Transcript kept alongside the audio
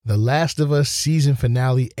The Last of Us season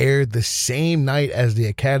finale aired the same night as the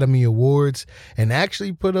Academy Awards and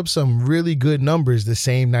actually put up some really good numbers the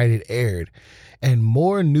same night it aired. And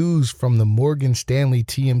more news from the Morgan Stanley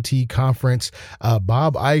TMT conference.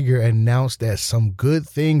 Bob Iger announced that some good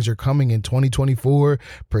things are coming in 2024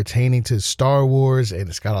 pertaining to Star Wars, and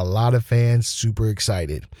it's got a lot of fans super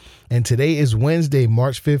excited. And today is Wednesday,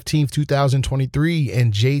 March 15th, 2023,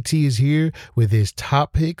 and JT is here with his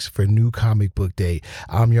top picks for New Comic Book Day.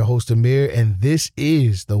 I'm your host, Amir, and this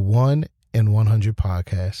is the 1 in 100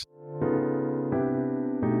 podcast.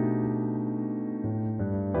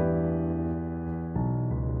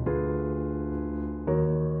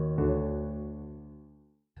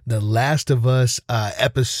 The Last of Us,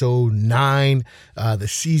 episode 9, the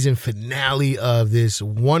season finale of this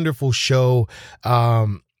wonderful show,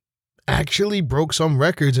 actually broke some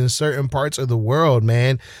records in certain parts of the world,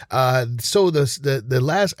 man. So the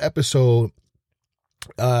last episode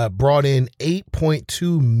brought in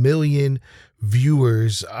 8.2 million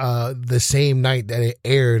viewers the same night that it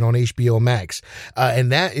aired on HBO Max.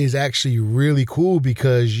 And that is actually really cool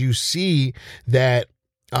because you see that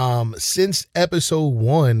since episode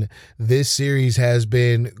 1, this series has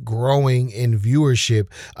been growing in viewership.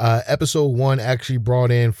 Episode 1 actually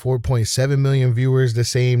brought in 4.7 million viewers the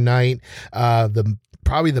same night.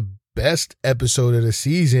 Probably the best episode of the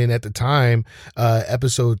season at the time,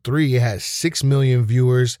 episode 3, it had 6 million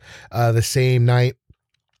viewers the same night.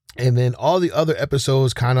 And then all the other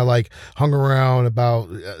episodes kind of like hung around about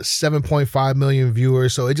 7.5 million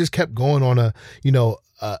viewers. So it just kept going on a,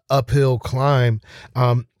 uphill climb.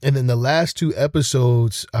 And then the last 2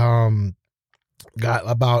 episodes, got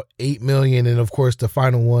about 8 million. And of course, the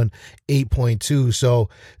final one, 8.2. So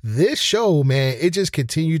this show, man, it just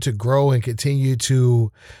continued to grow and continue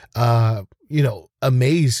to,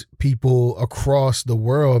 amaze people across the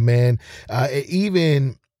world, man. It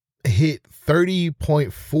even hit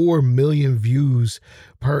 30.4 million views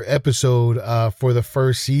per episode for the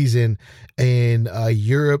first season in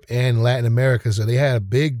Europe and Latin America. So they had a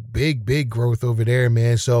big growth over there,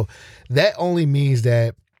 man. So that only means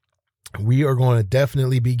that we are going to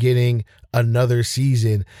definitely be getting another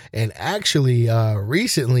season. And actually,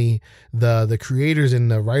 recently, the creators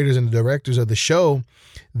and the writers and the directors of the show,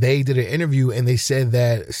 they did an interview and they said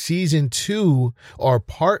that season 2 or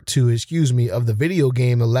part 2, of the video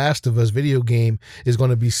game, The Last of Us video game, is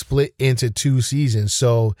going to be split into 2 seasons.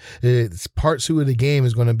 So it's part 2 of the game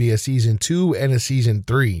is going to be a season 2 and a season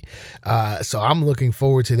 3. So I'm looking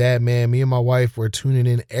forward to that, man. Me and my wife were tuning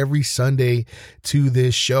in every Sunday to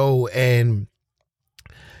this show, and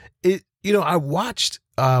I watched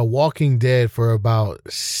Walking Dead for about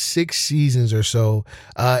 6 seasons or so,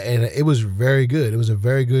 and it was very good. It was a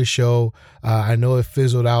very good show. I know it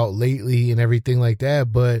fizzled out lately and everything like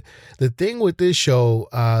that, but the thing with this show,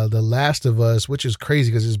 The Last of Us, which is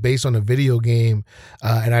crazy because it's based on a video game,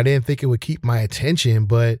 and I didn't think it would keep my attention,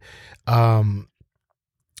 but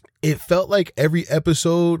it felt like every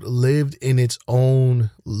episode lived in its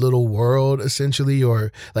own little world, essentially.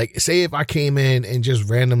 Or like, say if I came in and just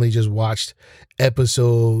randomly just watched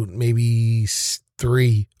episode maybe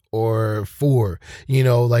 3 or 4,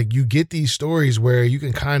 like you get these stories where you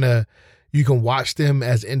can watch them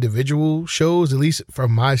as individual shows, at least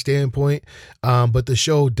from my standpoint. But the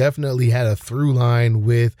show definitely had a through line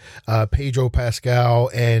with Pedro Pascal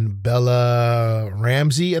and Bella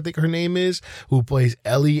Ramsey, I think her name is, who plays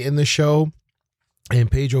Ellie in the show. And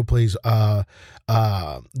Pedro plays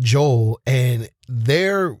Joel, and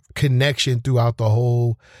their connection throughout the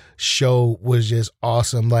whole show was just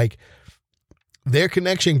awesome. Like, their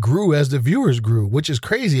connection grew as the viewers grew, which is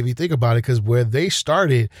crazy if you think about it, because where they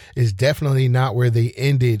started is definitely not where they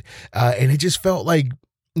ended. And it just felt like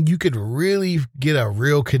you could really get a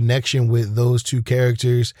real connection with those 2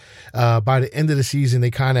 characters. By the end of the season, they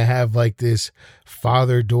kind of have like this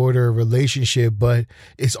father-daughter relationship, but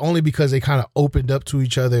it's only because they kind of opened up to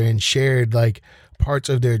each other and shared like parts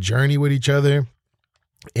of their journey with each other.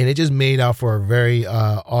 And it just made out for a very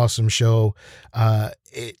awesome show.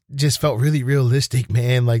 It just felt really realistic,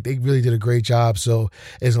 man. Like, they really did a great job. So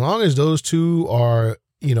as long as those 2 are,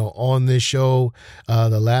 on this show,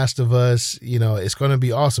 The Last of Us, it's going to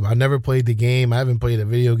be awesome. I never played the game. I haven't played a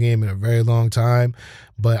video game in a very long time,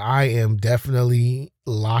 but I am definitely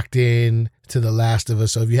locked in to The Last of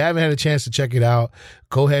Us. So if you haven't had a chance to check it out,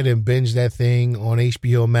 go ahead and binge that thing on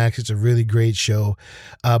HBO Max. It's a really great show.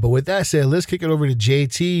 But with that said, let's kick it over to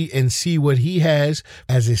JT and see what he has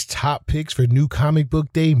as his top picks for New Comic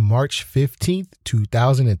Book Day, March 15th,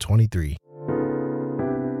 2023.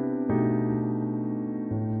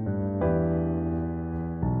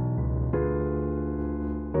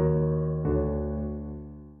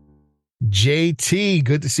 JT,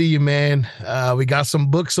 good to see you, man. We got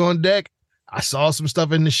some books on deck. I saw some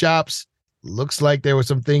stuff in the shops. Looks like there were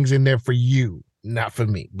some things in there for you. Not for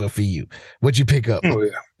me, but for you. What'd you pick up?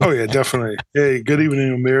 Oh yeah, definitely. Hey, good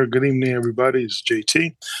evening, Amir. Good evening, everybody. It's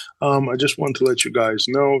JT. I just wanted to let you guys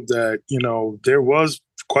know that there was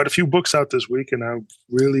quite a few books out this week, and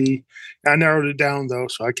I narrowed it down though,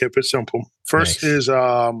 so I kept it simple. First is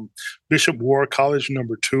Bishop War College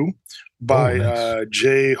 #2 by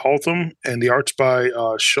Jay Haltham, and the art's by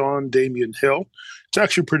Sean Damian Hill. It's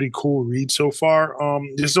actually a pretty cool read so far.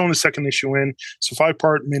 This is only the second issue in. It's a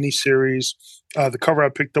 5-part miniseries. The cover I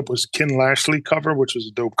picked up was Ken Lashley cover, which was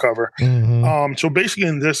a dope cover. Mm-hmm. So basically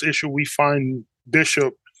in this issue, we find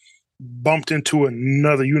Bishop bumped into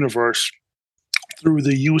another universe through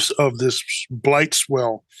the use of this blight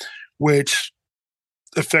swell, which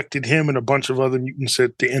affected him and a bunch of other mutants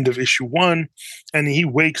at the end of issue 1. And he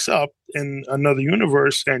wakes up in another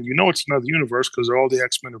universe, and it's another universe because all the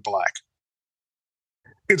X-Men are black.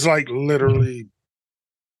 It's like literally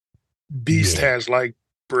Beast has like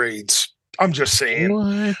braids. I'm just saying.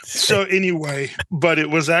 What? So anyway, but it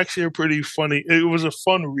was actually it was a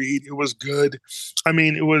fun read. It was good. I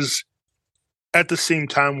mean, it was at the same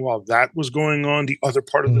time while that was going on, the other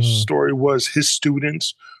part of the story was his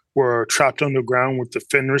students were trapped underground with the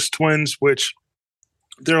Fenris twins, which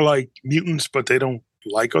they're like mutants, but they don't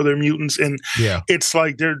like other mutants. And it's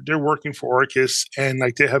like they're working for Orchis, and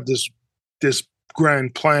like they have this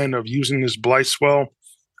grand plan of using this blight swell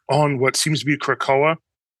on what seems to be Krakoa,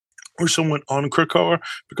 or someone on Krakoa,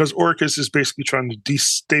 because Orchis is basically trying to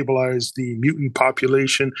destabilize the mutant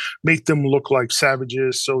population, make them look like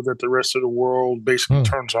savages so that the rest of the world basically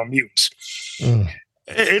turns on mutants.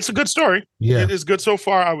 It's a good story. Yeah. It is good so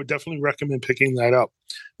far. I would definitely recommend picking that up.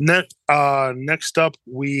 Next up,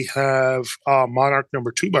 we have Monarch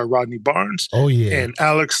 #2 by Rodney Barnes and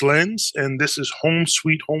Alex Lenz, and this is Home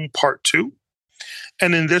Sweet Home Part 2.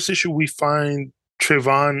 And in this issue, we find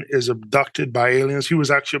Trayvon is abducted by aliens. He was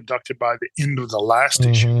actually abducted by the end of the last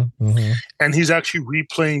issue. And he's actually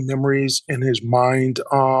replaying memories in his mind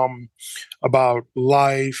about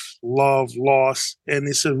life, love, loss. And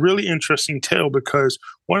it's a really interesting tale because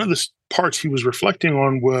one of the parts he was reflecting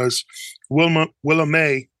on was Willa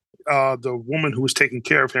May, the woman who was taking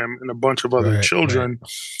care of him and a bunch of other children.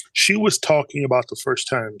 She was talking about the first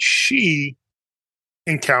time she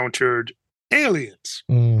encountered aliens.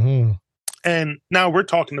 And now we're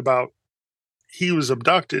talking about he was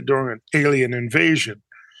abducted during an alien invasion.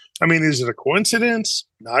 I mean, is it a coincidence?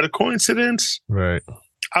 Not a coincidence? Right.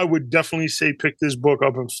 I would definitely say pick this book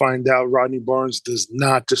up and find out. Rodney Barnes does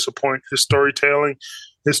not disappoint. His storytelling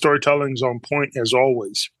is on point as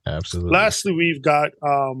always. Absolutely. Lastly, we've got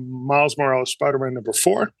Miles Morales Spider-Man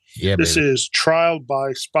 #4. This is Trial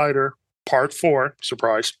by Spider Part 4.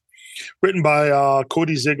 Surprise. Written by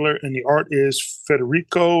Cody Ziegler, and the art is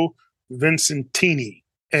Federico Vincentini.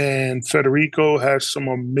 And Federico has some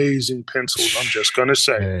amazing pencils, I'm just going to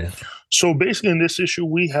say. So basically in this issue,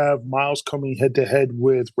 we have Miles coming head-to-head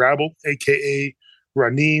with Rabble, a.k.a.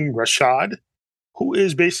 Raneem Rashad, who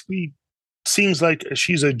is basically, seems like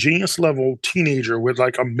she's a genius-level teenager with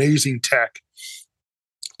like amazing tech.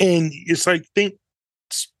 And it's like, think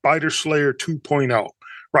Spider Slayer 2.0.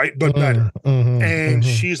 Right, but better. And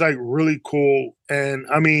she's like really cool. And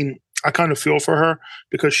I mean, I kind of feel for her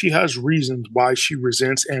because she has reasons why she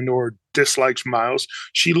resents and or dislikes Miles.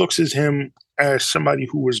 She looks at him as somebody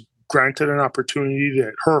who was granted an opportunity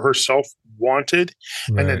that her herself wanted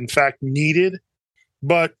and that in fact needed.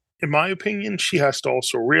 But in my opinion, she has to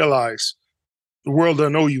also realize the world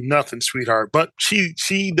doesn't owe you nothing, sweetheart. But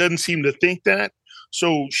she doesn't seem to think that.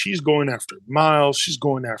 So she's going after Miles. She's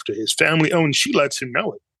going after his family. Oh, and she lets him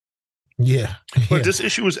know it. Yeah. But this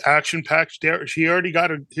issue was action-packed. She already got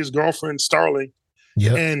his girlfriend, Starling,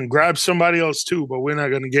 and grabbed somebody else too, but we're not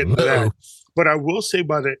going to get into that. But I will say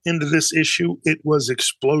by the end of this issue, it was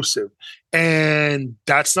explosive. And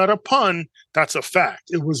that's not a pun. That's a fact.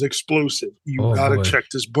 It was explosive. You got to check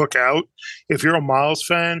this book out. If you're a Miles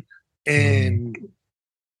fan and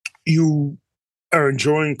you are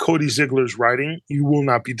enjoying Cody Ziegler's writing, you will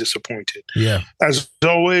not be disappointed. Yeah. As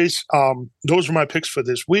always, those are my picks for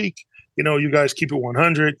this week. You guys keep it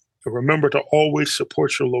 100. Remember to always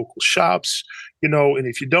support your local shops, and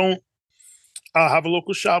if you don't have a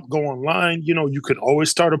local shop, go online. You can always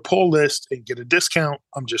start a pull list and get a discount.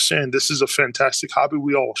 I'm just saying this is a fantastic hobby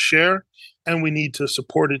we all share, and we need to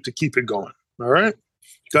support it to keep it going. All right?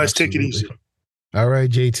 You guys take it easy. All right,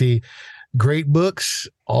 JT. Great books,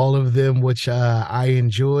 all of them which I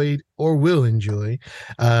enjoyed or will enjoy.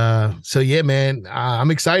 So yeah, man,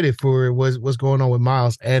 I'm excited for what's going on with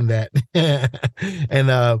Miles and that.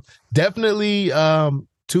 And definitely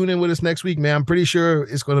tune in with us next week, man. I'm pretty sure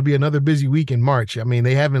it's going to be another busy week in March. I mean,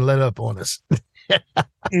 they haven't let up on us.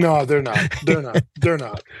 No, they're not. They're not. They're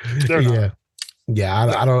not. They're not. Yeah. Yeah,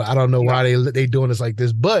 I don't know why they doing this like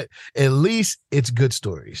this, but at least it's good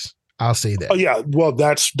stories. I'll say that. Oh yeah, well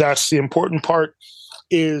that's the important part.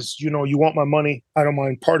 Is you want my money? I don't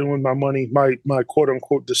mind parting with my money, my quote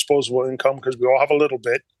unquote disposable income, because we all have a little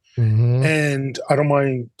bit, and I don't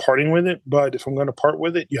mind parting with it. But if I'm going to part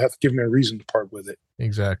with it, you have to give me a reason to part with it.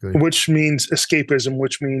 Exactly. Which means escapism,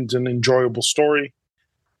 which means an enjoyable story.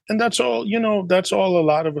 And that's all, that's all a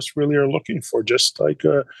lot of us really are looking for, just like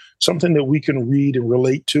something that we can read and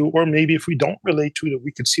relate to, or maybe if we don't relate to, that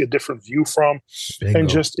we can see a different view from. Bingo. And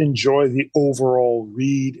just enjoy the overall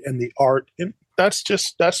read and the art. And that's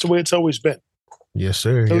the way it's always been. Yes,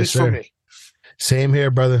 sir. At least for me. Same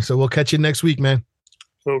here, brother. So we'll catch you next week, man.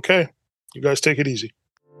 Okay. You guys take it easy.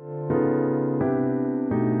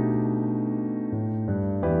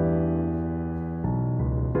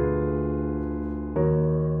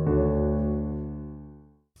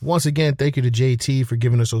 Once again, thank you to JT for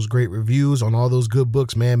giving us those great reviews on all those good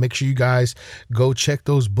books, man. Make sure you guys go check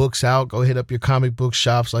those books out. Go hit up your comic book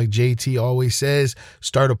shops like JT always says.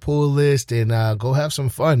 Start a pull list and go have some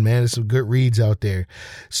fun, man. There's some good reads out there.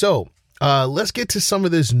 So let's get to some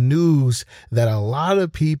of this news that a lot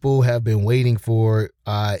of people have been waiting for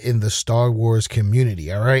in the Star Wars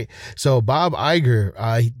community. All right. So Bob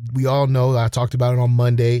Iger, we all know, I talked about it on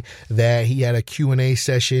Monday, that he had a Q&A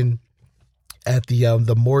session at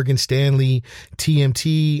the Morgan Stanley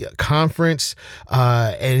TMT conference.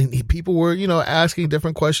 And people were, asking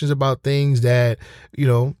different questions about things that,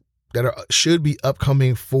 should be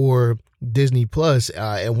upcoming for Disney Plus.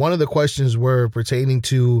 And one of the questions were pertaining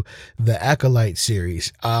to the Acolyte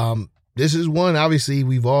series. This is one, obviously,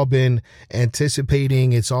 we've all been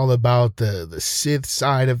anticipating. It's all about the Sith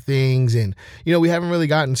side of things. And, we haven't really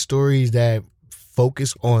gotten stories that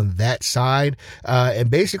focus on that side.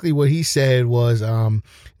 And basically what he said was,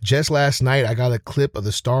 just last night, I got a clip of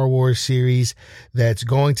the Star Wars series that's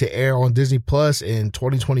going to air on Disney Plus in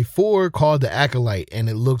 2024 called The Acolyte, and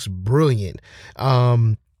it looks brilliant.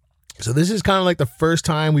 So this is kind of like the first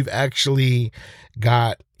time we've actually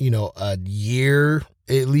got, a year.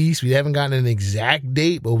 At least we haven't gotten an exact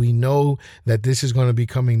date, but we know that this is going to be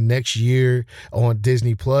coming next year on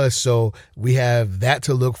Disney Plus. So we have that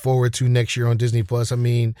to look forward to next year on Disney Plus. I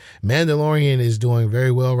mean, Mandalorian is doing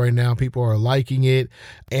very well right now. People are liking it.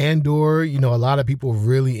 Andor, a lot of people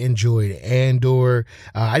really enjoyed Andor.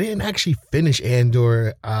 I didn't actually finish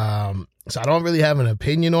Andor. So I don't really have an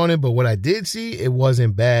opinion on it, but what I did see, it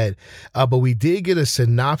wasn't bad. But we did get a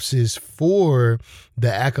synopsis for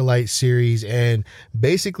the Acolyte series, and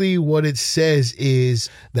basically what it says is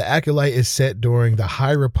the Acolyte is set during the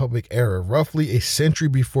High Republic era, roughly a century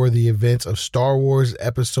before the events of Star Wars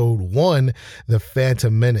Episode 1, The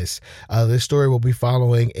Phantom Menace. This story will be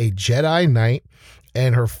following a Jedi Knight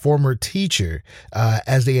and her former teacher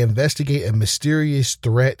as they investigate a mysterious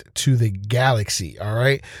threat to the galaxy. All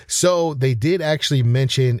right. So they did actually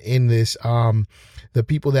mention in this the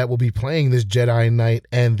people that will be playing this Jedi Knight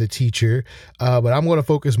and the teacher. But I'm going to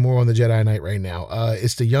focus more on the Jedi Knight right now.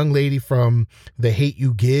 It's the young lady from The Hate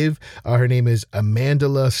U Give. Her name is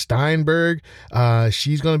Amandla Steinberg.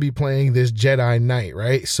 She's going to be playing this Jedi Knight,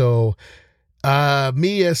 right? So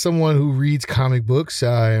me, as someone who reads comic books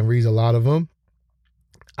and reads a lot of them,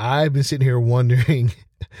 I've been sitting here wondering,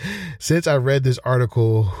 since I read this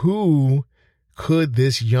article, who could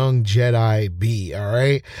this young Jedi be? All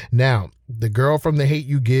right. Now, the girl from The Hate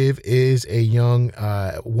U Give is a young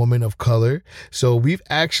woman of color. So we've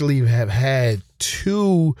actually have had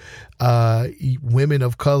two women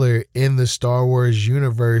of color in the Star Wars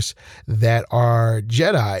universe that are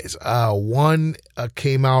Jedis. One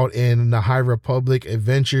came out in the High Republic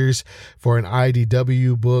Adventures for an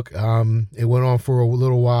IDW book. It went on for a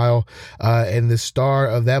little while. And the star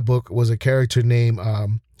of that book was a character named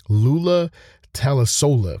Lula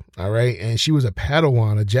Talasola. All right. And she was a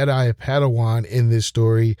Padawan, a Jedi Padawan in this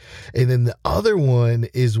story. And then the other one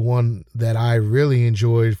is one that I really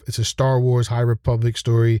enjoyed. It's a Star Wars High Republic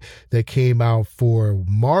story that came out for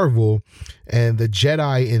Marvel. And the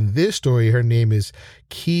Jedi in this story, her name is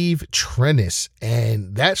Keeve Trennis.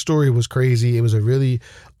 And that story was crazy. It was a really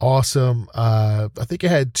awesome, I think it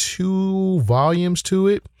had 2 volumes to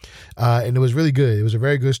it. And it was really good. It was a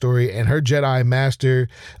very good story. And her Jedi master,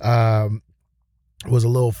 was a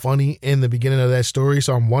little funny in the beginning of that story.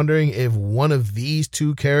 So I'm wondering if one of these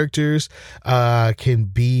two characters can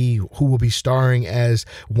be who will be starring as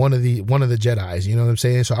one of the Jedis. You know what I'm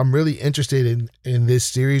saying? So I'm really interested in this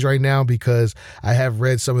series right now because I have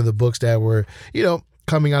read some of the books that were,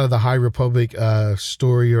 coming out of the High Republic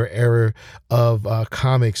story or era of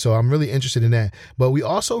comics. So I'm really interested in that. But we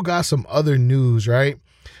also got some other news, right?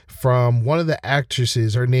 From one of the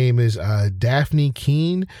actresses. Her name is Daphne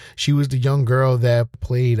Keane. She was the young girl that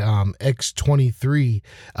played X-23.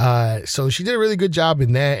 So she did a really good job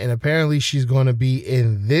in that, and apparently she's going to be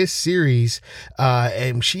in this series.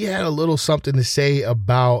 And she had a little something to say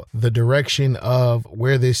about the direction of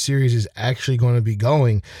where this series is actually going to be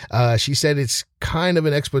going. She said it's kind of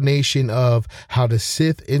an explanation of how the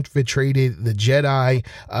Sith infiltrated the Jedi,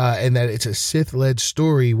 and that it's a Sith-led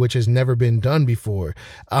story, which has never been done before.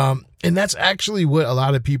 And that's actually what a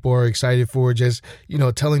lot of people are excited for, just,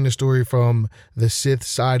 telling the story from the Sith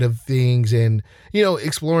side of things and,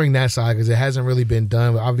 exploring that side, because it hasn't really been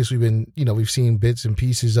done. Obviously, we've seen bits and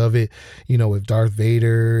pieces of it, with Darth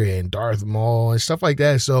Vader and Darth Maul and stuff like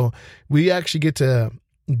that. So we actually get to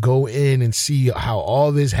go in and see how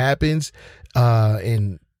all this happens.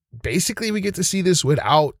 And basically we get to see this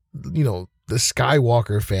without, the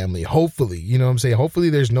Skywalker family. Hopefully, hopefully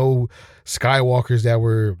there's no Skywalkers that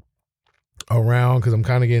were around, because I'm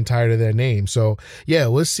kind of getting tired of their name. So yeah,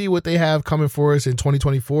 let's see what they have coming for us in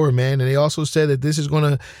 2024, man. And they also said that this is going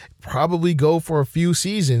to probably go for a few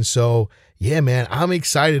seasons. So yeah, man, I'm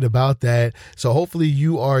excited about that. So hopefully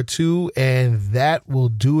you are too. And that will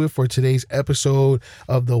do it for today's episode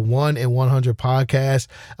of the 1 in 100 podcast.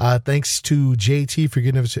 Thanks to JT for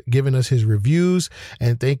giving us his reviews.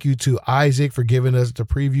 And thank you to Isaac for giving us the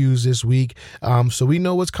previews this week. So we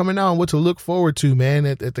know what's coming out and what to look forward to, man,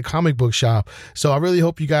 at the comic book shop. So I really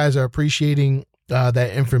hope you guys are appreciating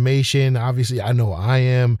that information. Obviously, I know I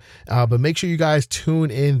am, but make sure you guys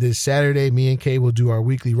tune in this Saturday. Me and Kay will do our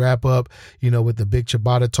weekly wrap up, with the big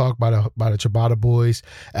Ciabatta talk by the Ciabatta boys.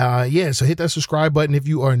 So hit that subscribe button if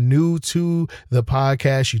you are new to the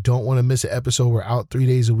podcast. You don't want to miss an episode. We're out 3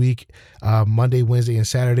 days a week, Monday, Wednesday, and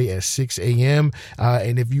Saturday at 6 a.m.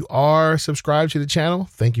 And if you are subscribed to the channel,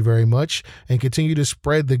 thank you very much, and continue to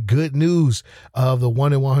spread the good news of the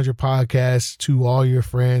 1 in 100 podcast to all your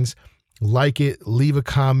friends. Like it, leave a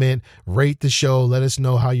comment, rate the show, let us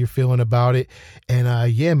know how you're feeling about it. And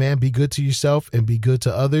man, be good to yourself and be good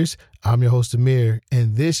to others. I'm your host, Amir,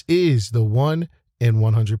 and this is the 1 in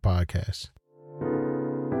 100 podcast.